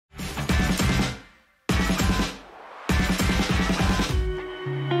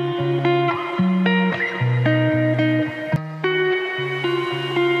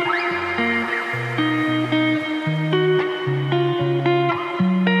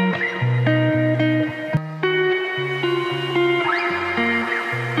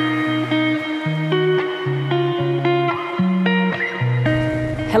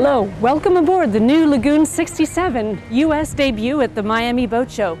Hello, welcome aboard the new Lagoon 67 US debut at the Miami Boat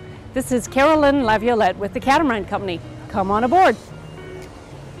Show. This is Carolyn Laviolette with the Catamaran Company. Come on aboard.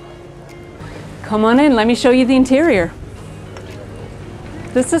 Come on in, let me show you the interior.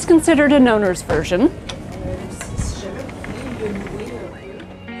 This is considered an owner's version.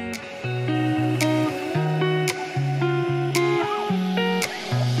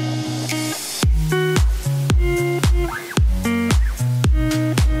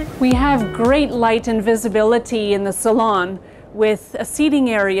 We have great light and visibility in the salon with a seating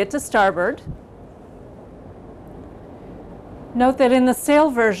area to starboard. Note that in the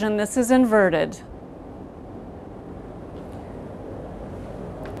sail version, this is inverted.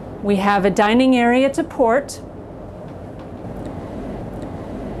 We have a dining area to port.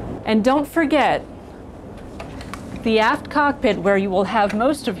 And don't forget the aft cockpit where you will have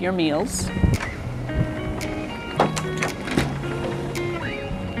most of your meals.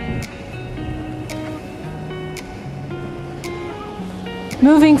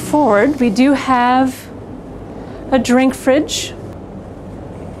 Moving forward, we do have a drink fridge,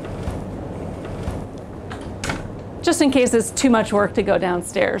 just in case it's too much work to go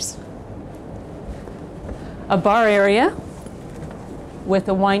downstairs. A bar area with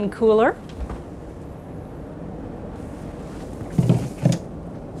a wine cooler.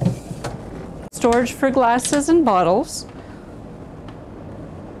 Storage for glasses and bottles.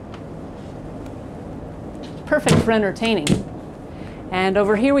 Perfect for entertaining. And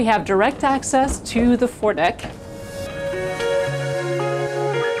over here we have direct access to the foredeck.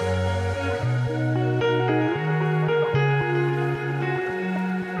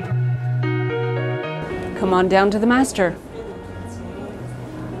 Come on down to the master.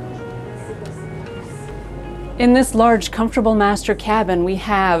 In this large, comfortable master cabin, we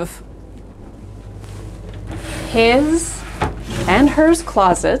have his and hers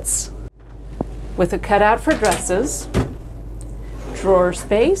closets with a cutout for dresses, drawer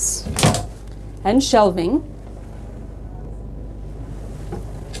space, and shelving.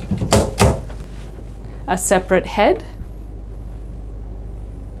 A separate head.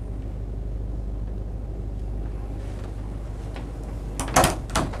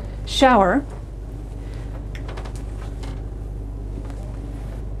 Shower.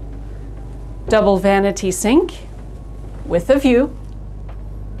 Double vanity sink with a view.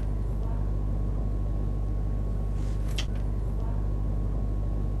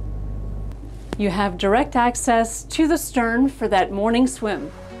 You have direct access to the stern for that morning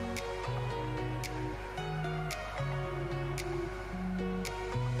swim.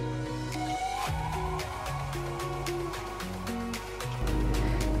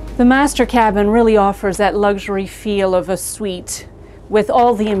 The master cabin really offers that luxury feel of a suite with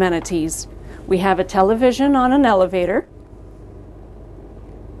all the amenities. We have a television on an elevator,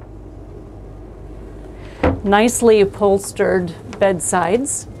 nicely upholstered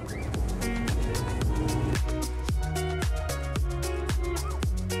bedsides,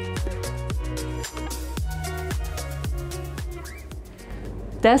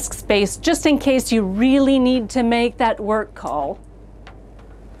 desk space just in case you really need to make that work call.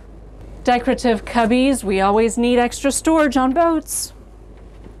 Decorative cubbies, we always need extra storage on boats.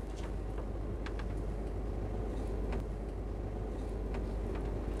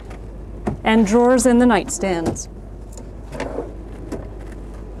 And drawers in the nightstands.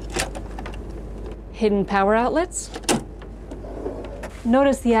 Hidden power outlets.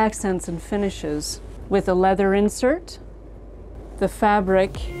 Notice the accents and finishes with a leather insert, the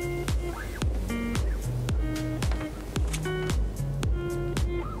fabric,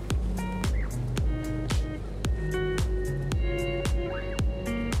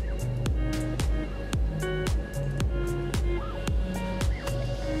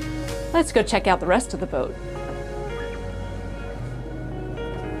 let's go check out the rest of the boat.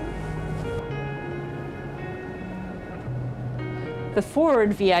 The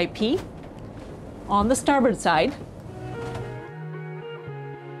forward VIP on the starboard side.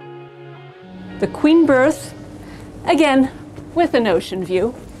 The queen berth, again, with an ocean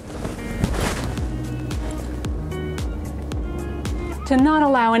view. To not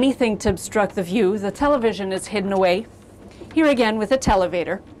allow anything to obstruct the view, the television is hidden away. Here again with a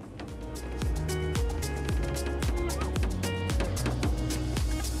televator.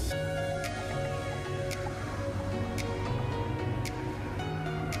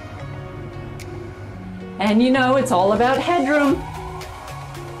 And you know, it's all about headroom.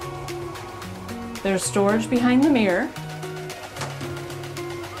 There's storage behind the mirror.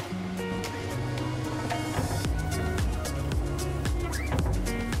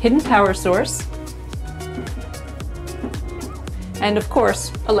 Hidden power source. and of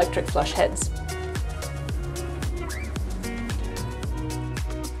course, electric flush heads.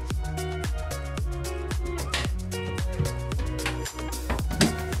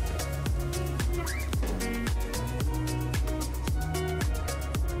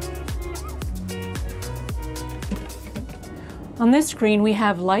 On this screen we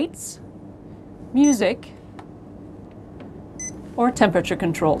have lights, music, or temperature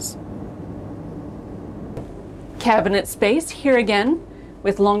controls. Cabinet space, here again,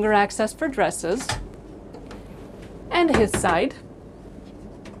 with longer access for dresses. And his side.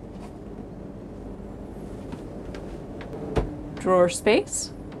 Drawer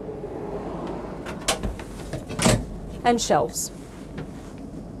space. And shelves.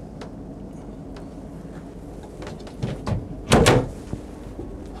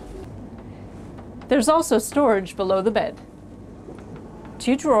 There's also storage below the bed.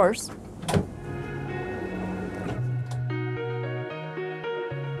 2 drawers.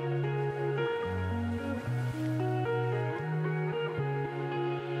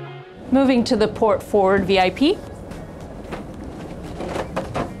 Moving to the port forward VIP.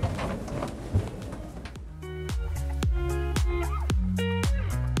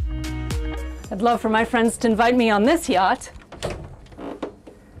 I'd love for my friends to invite me on this yacht.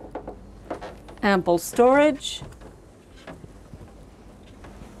 Ample storage.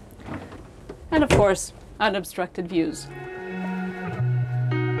 And of course, unobstructed views.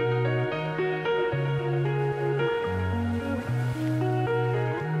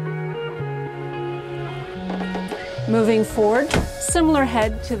 Moving forward, similar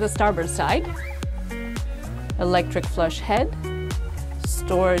head to the starboard side. Electric flush head,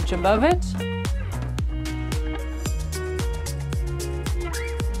 storage above it.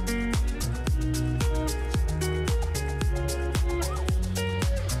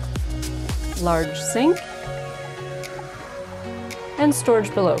 Large sink, and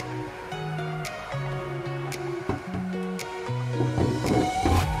storage below.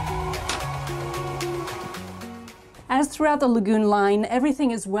 As throughout the Lagoon line, everything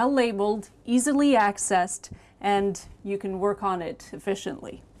is well labeled, easily accessed, and you can work on it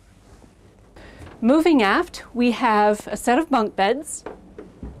efficiently. Moving aft, we have a set of bunk beds.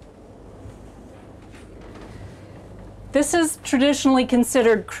 This is traditionally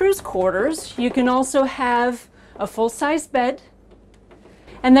considered cruise quarters. You can also have a full-size bed,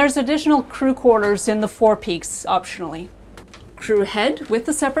 and there's additional crew quarters in the forepeaks optionally. Crew head with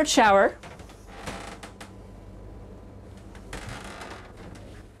a separate shower.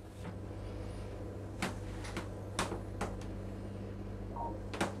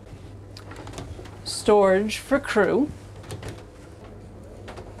 Storage for crew.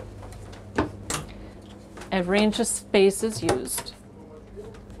 A range of space is used.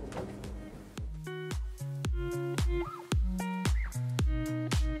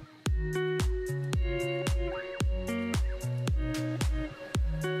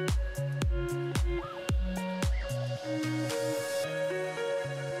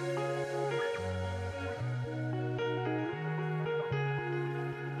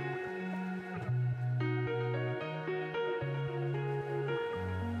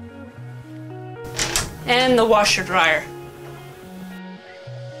 And the washer dryer.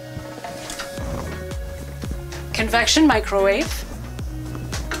 Convection microwave.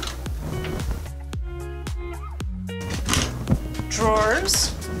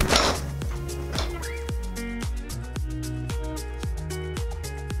 Drawers.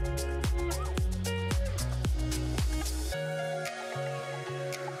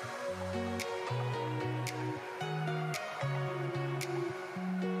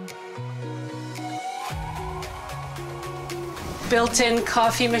 Built-in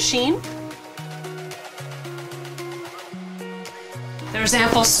coffee machine. There's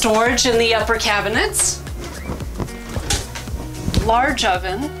ample storage in the upper cabinets. Large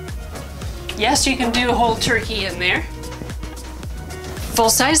oven. Yes, you can do a whole turkey in there.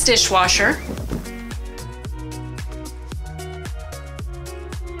 Full-size dishwasher.